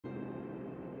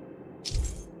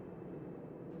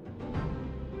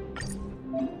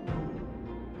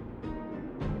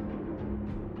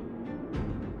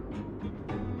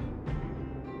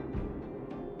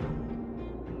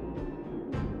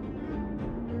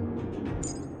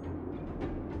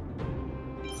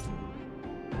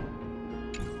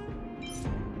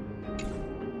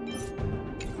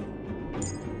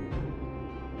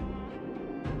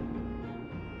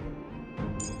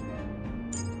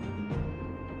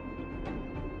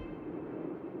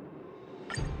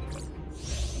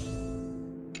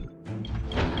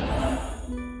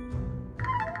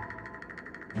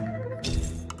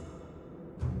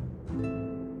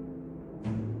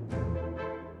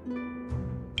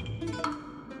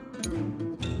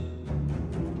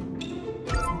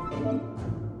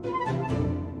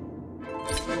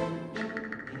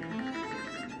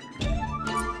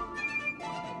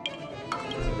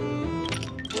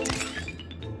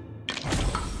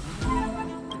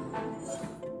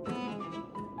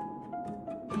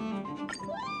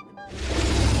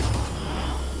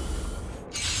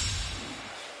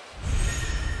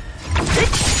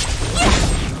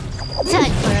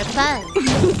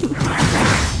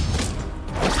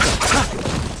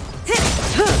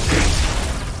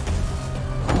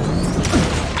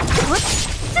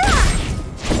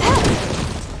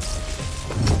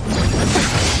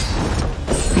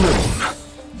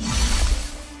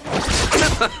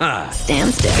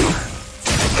Stand still.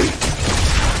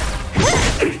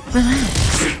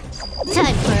 Relax.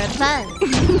 Time for a buzz.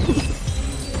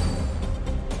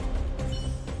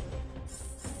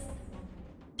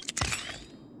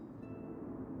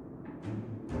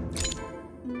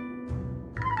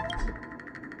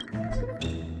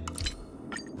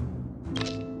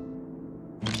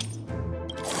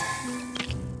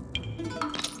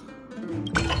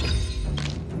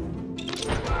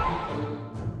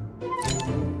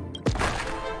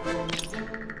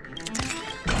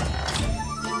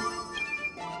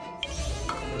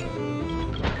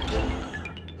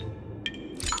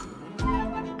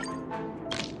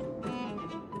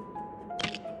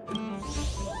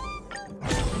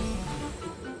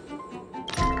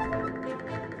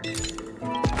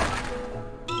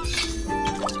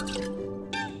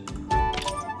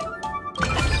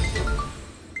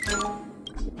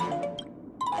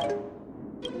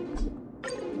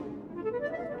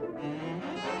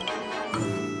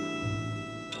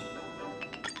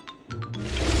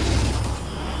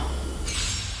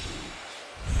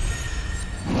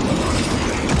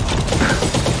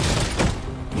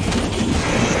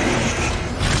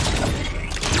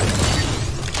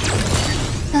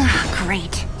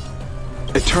 Great.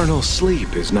 Eternal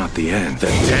sleep is not the end. The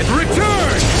dead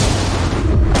return!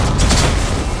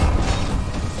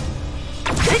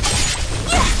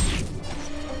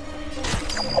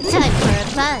 Time for a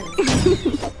buzz.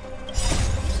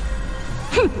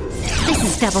 This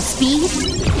is double speed.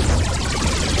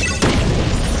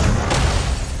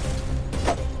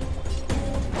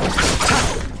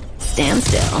 Stand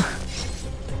still.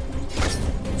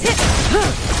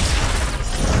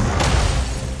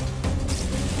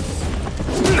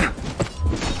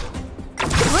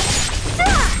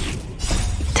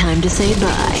 Time to say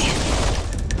bye.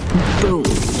 Boom.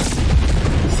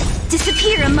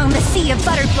 Disappear among the sea of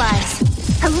butterflies.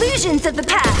 Illusions of the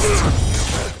past.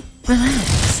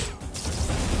 Relax.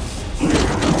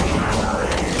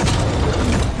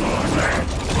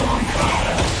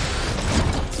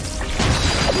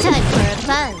 Time for a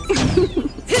buzz.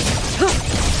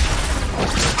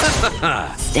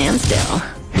 Stand still.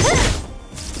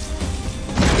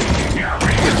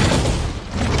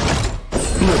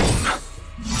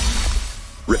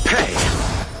 Repay.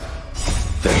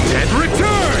 The dead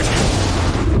return!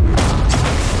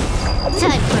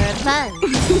 Time for a buzz.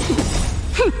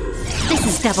 This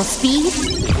is double speed.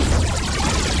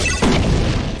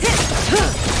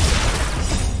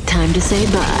 Time to say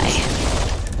bye.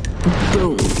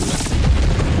 Boom.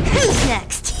 Who's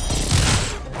next?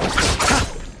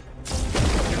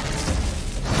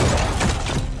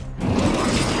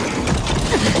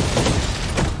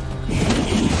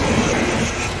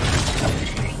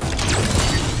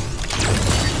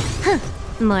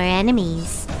 More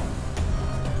enemies.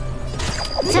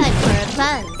 Time for a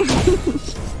buzz.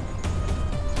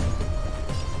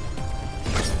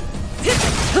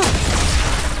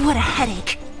 What a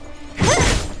headache.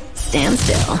 Stand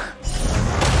still.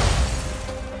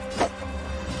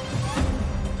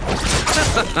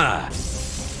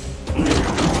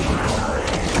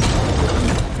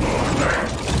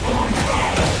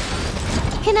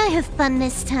 Can I have fun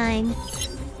this time?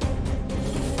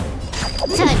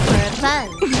 Time for a buzz.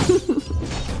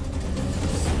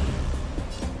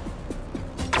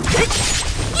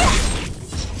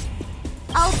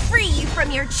 I'll free you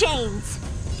from your chains.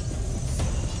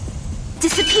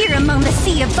 Disappear among the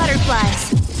sea of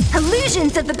butterflies.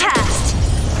 Illusions of the past.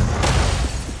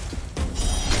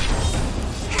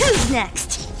 Who's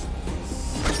next?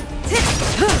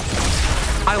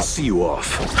 I'll see you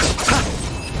off.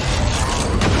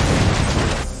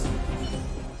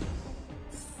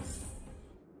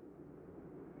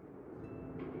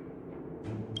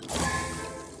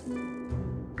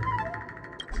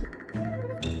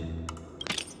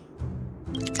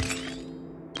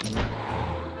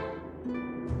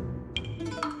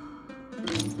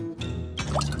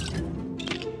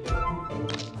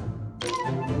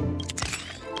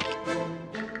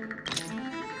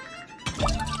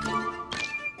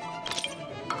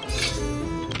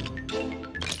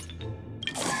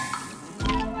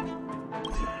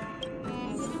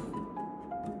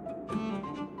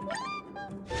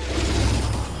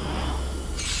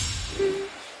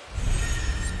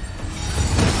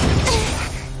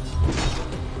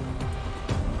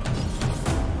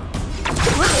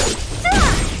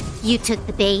 You took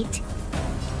the bait.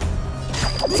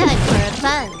 Time for a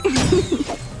buzz.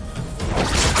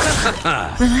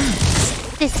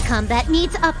 Relax. This combat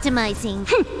needs optimizing.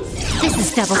 This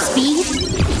is double speed.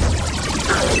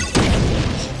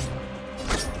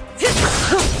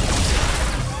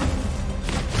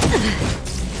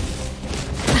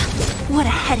 What a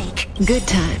headache. Good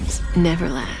times never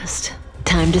last.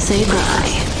 Time to say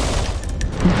bye.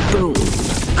 Boom.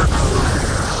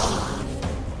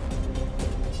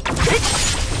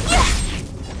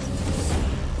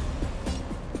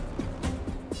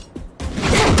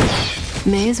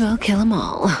 May as well kill them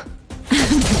all.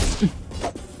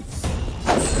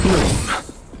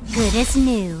 Good as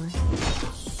new.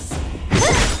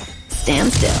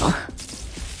 Stand still.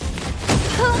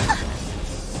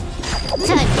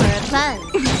 Time for a buzz.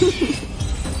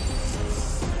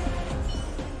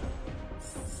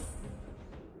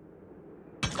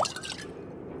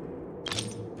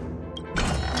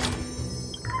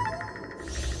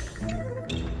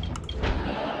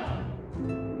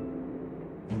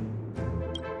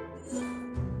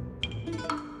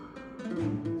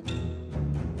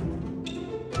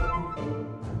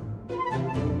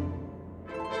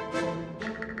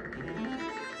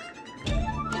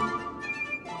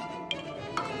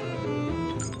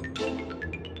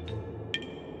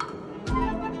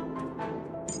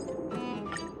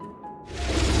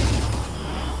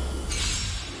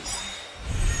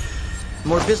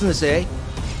 More business, eh?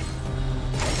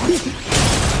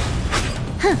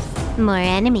 More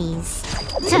enemies.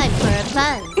 Time for a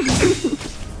buzz.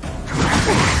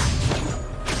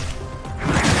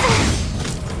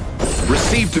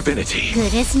 Receive divinity.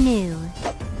 Good as new.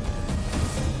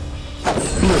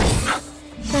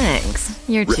 Thanks.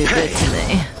 You're too good to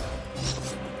me.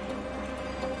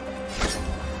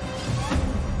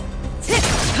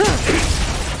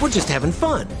 We're just having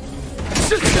fun.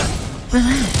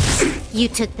 Relax. You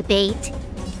took the bait.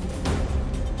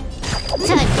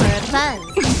 Time for a buzz.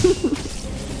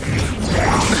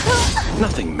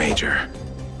 Nothing major.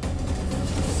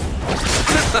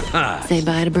 Say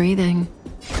bye to breathing.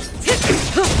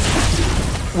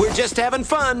 We're just having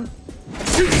fun.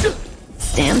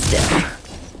 Stand still.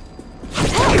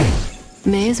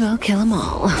 May as well kill them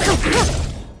all.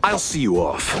 I'll see you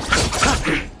off.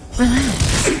 Relax.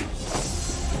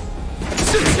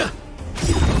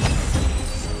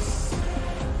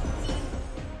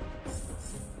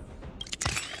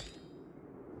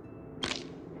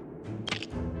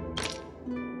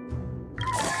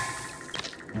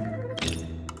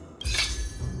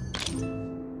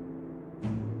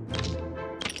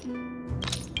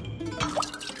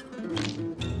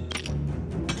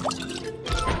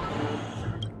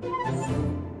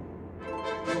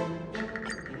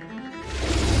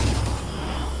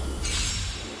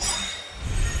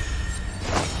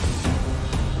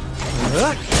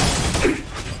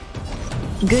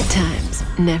 Good times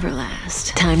never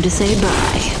last. Time to say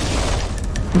bye.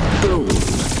 Boom.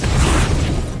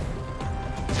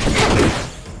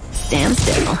 Stand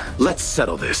still. Let's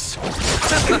settle this.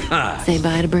 Say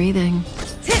bye to breathing.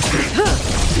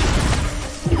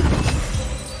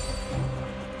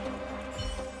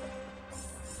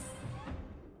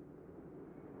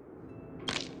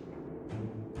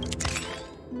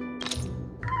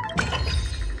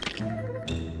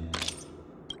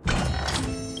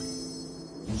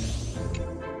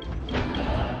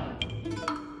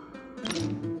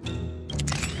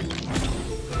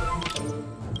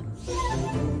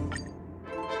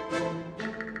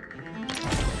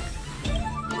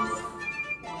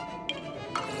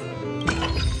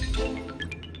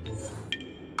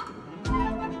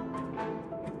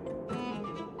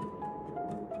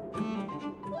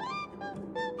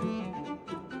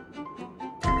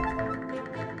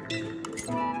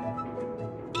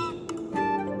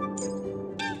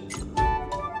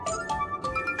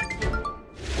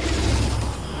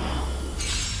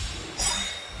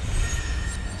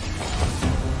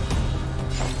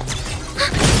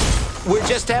 We're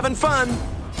just having fun.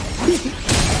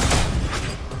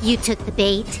 You took the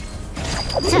bait.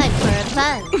 Time for a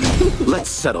buzz. Let's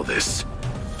settle this.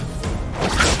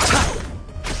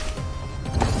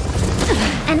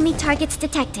 Enemy targets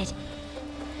detected.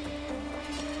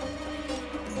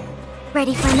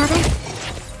 Ready for another?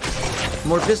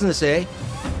 More business, eh?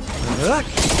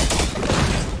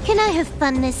 Can I have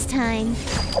fun this time?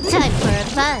 Time for a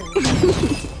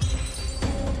buzz.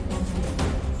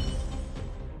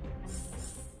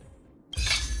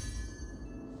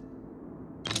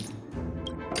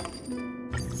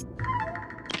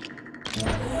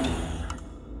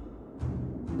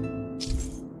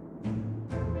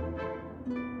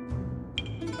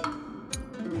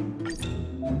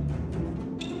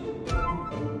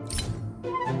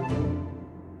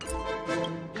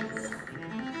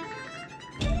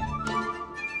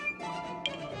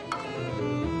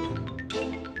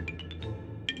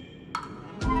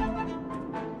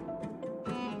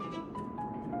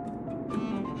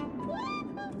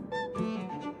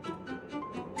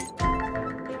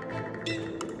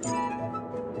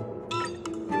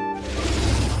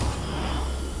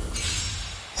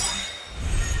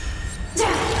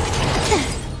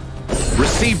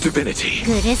 Receive divinity.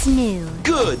 Good as new.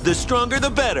 Good, the stronger the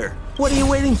better. What are you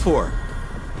waiting for?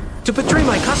 To betray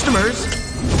my customers,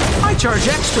 I charge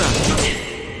extra.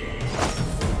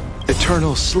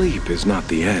 Eternal sleep is not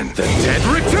the end. The dead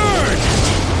return!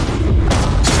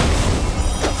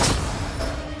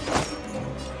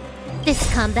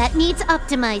 This combat needs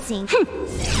optimizing.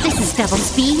 This is double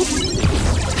speed.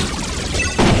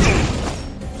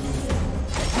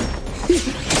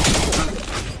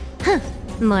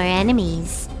 More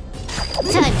enemies.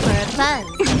 Time for a buzz.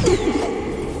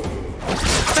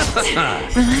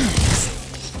 Relax.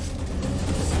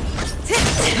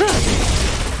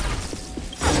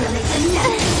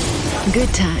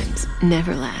 Good times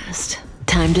never last.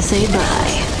 Time to say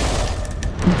bye.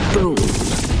 Boom.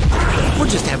 We're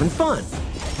just having fun.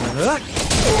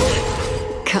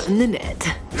 Cutting the net.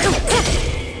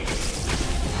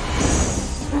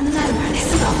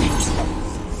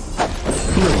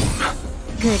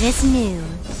 Good as new.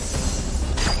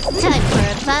 Time for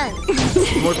a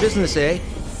buzz. More business, eh?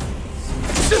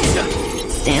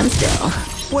 Stand still.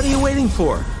 What are you waiting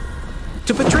for?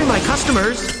 To betray my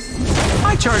customers,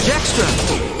 I charge extra.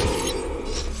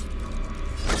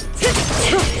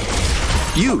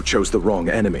 You chose the wrong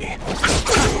enemy.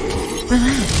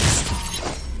 Relax.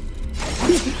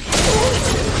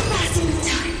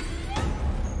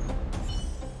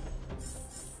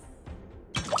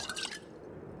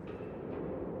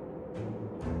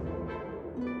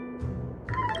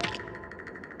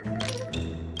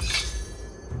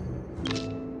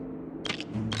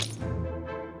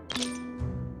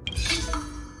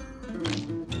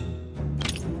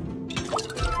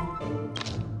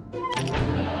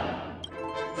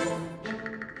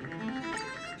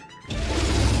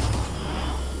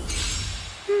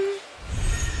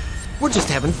 We're just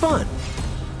having fun.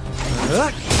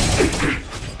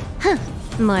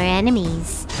 More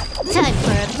enemies. Time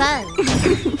for a buzz.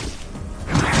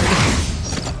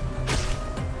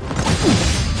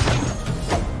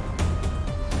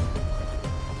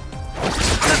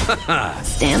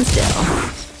 Stand still.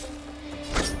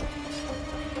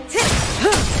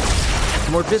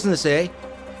 More business, eh?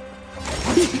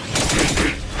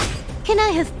 Can I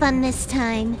have fun this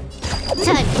time?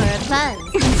 Time for a buzz.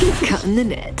 Cutting the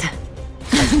net.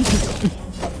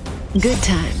 Good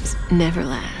times never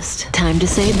last. Time to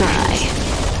say bye.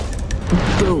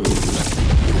 Boom.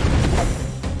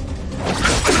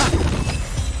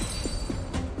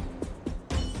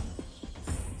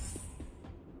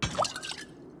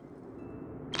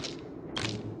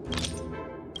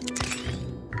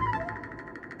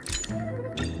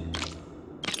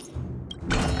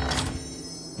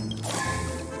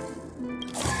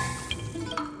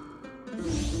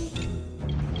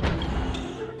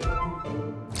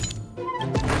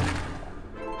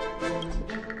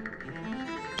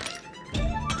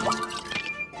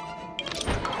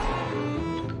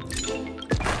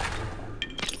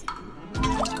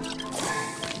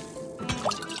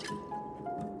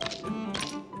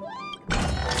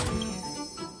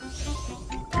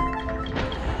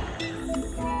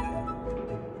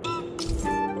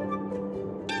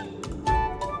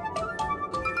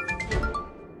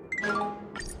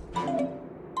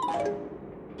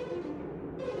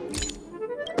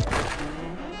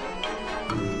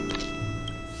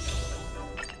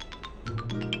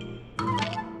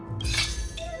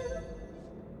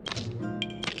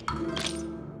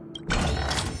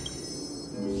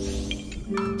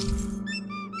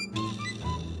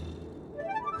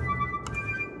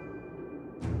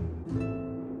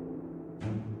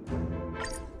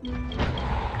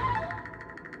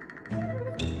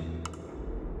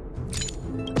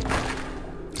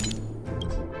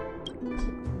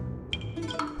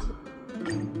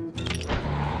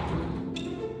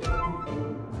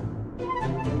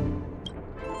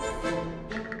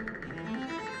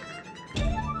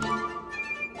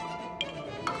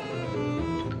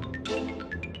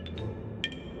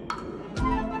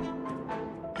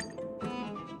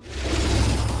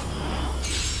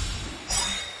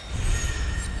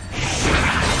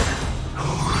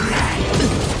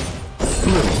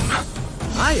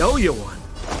 I owe you one.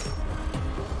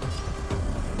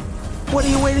 What are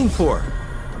you waiting for?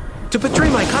 To betray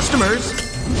my customers,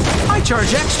 I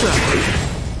charge extra.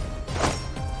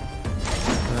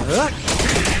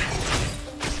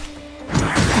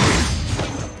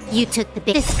 You took the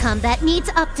big. This combat needs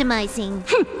optimizing.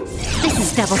 This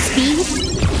is double speed.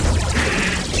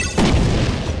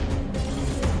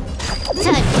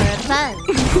 Time for a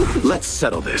buzz. Let's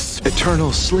settle this.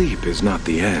 Eternal sleep is not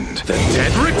the end. The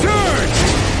dead return!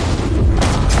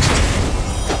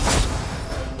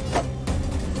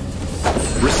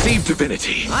 Receive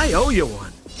divinity. I owe you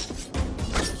one.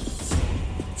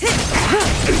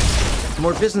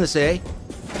 More business, eh?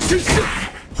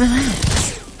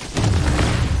 Relax.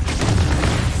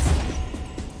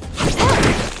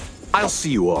 I'll see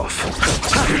you off.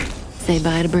 Say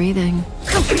bye to breathing.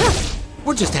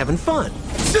 We're just having fun.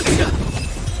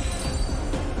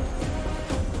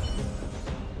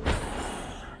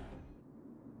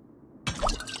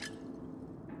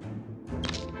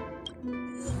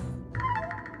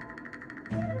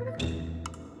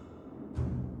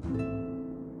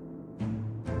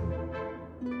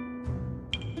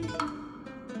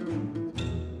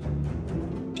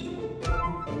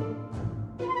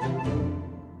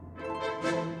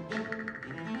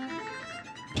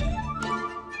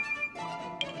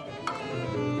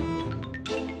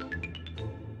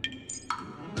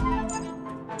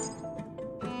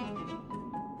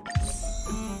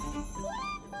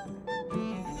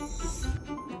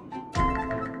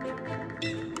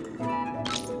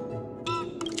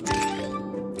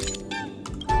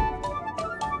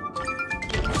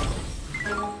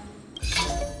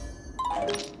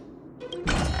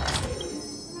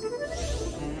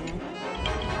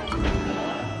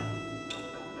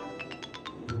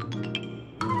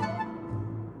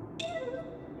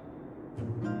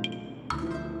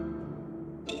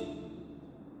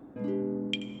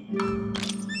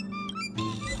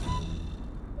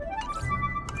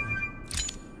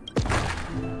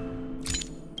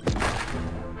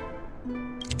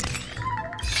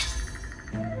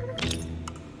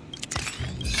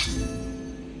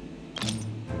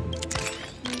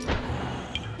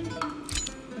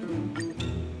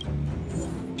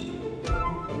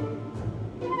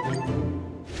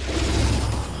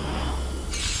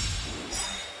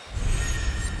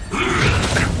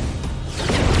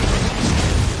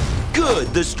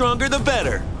 Good, the stronger the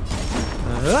better.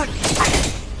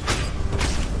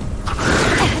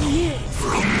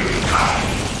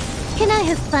 Can I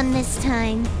have fun this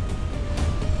time?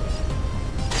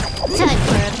 Time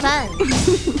for a fun.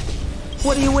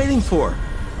 What are you waiting for?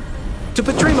 To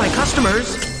betray my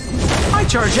customers, I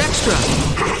charge extra.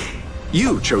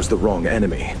 You chose the wrong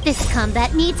enemy. This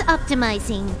combat needs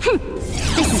optimizing.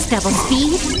 This is double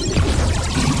speed.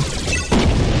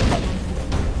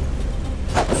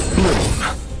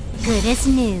 Good as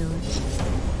new.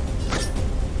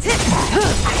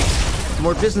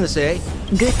 More business, eh?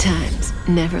 Good times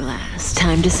never last.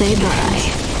 Time to say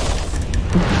bye.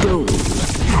 Boom.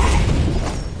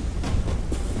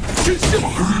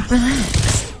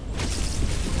 Relax.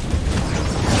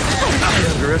 I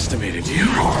underestimated you.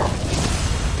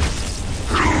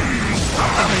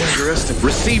 I underestimated.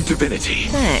 Receive divinity.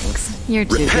 Thanks. You're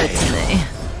too good to me.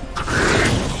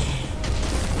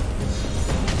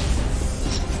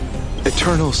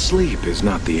 Eternal sleep is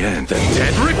not the end. The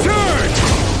dead return!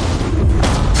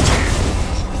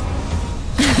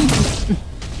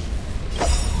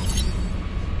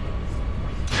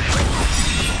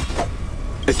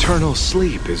 Eternal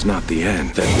sleep is not the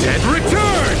end. The dead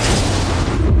return!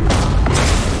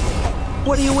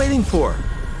 What are you waiting for?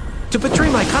 To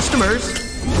betray my customers,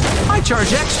 I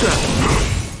charge extra.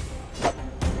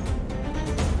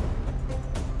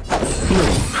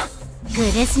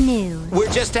 Good as new.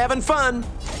 We're just having fun.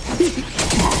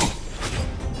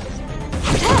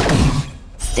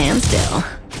 Stand still.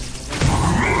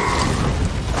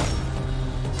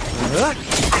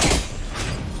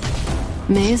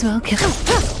 May as well kill.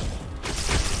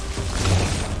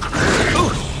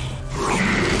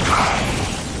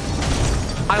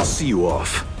 I'll see you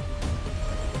off.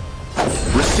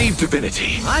 Receive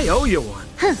divinity. I owe you one.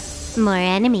 More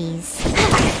enemies.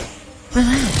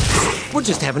 Relax. We're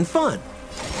just having fun.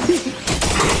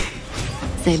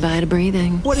 Say bye to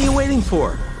breathing. What are you waiting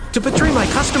for? To betray my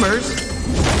customers,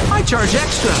 I charge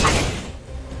extra.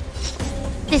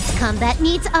 This combat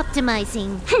needs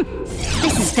optimizing.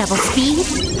 This is double speed.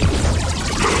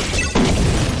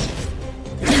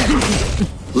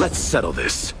 Let's settle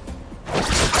this.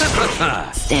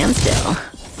 Stand still.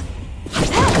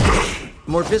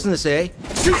 More business, eh?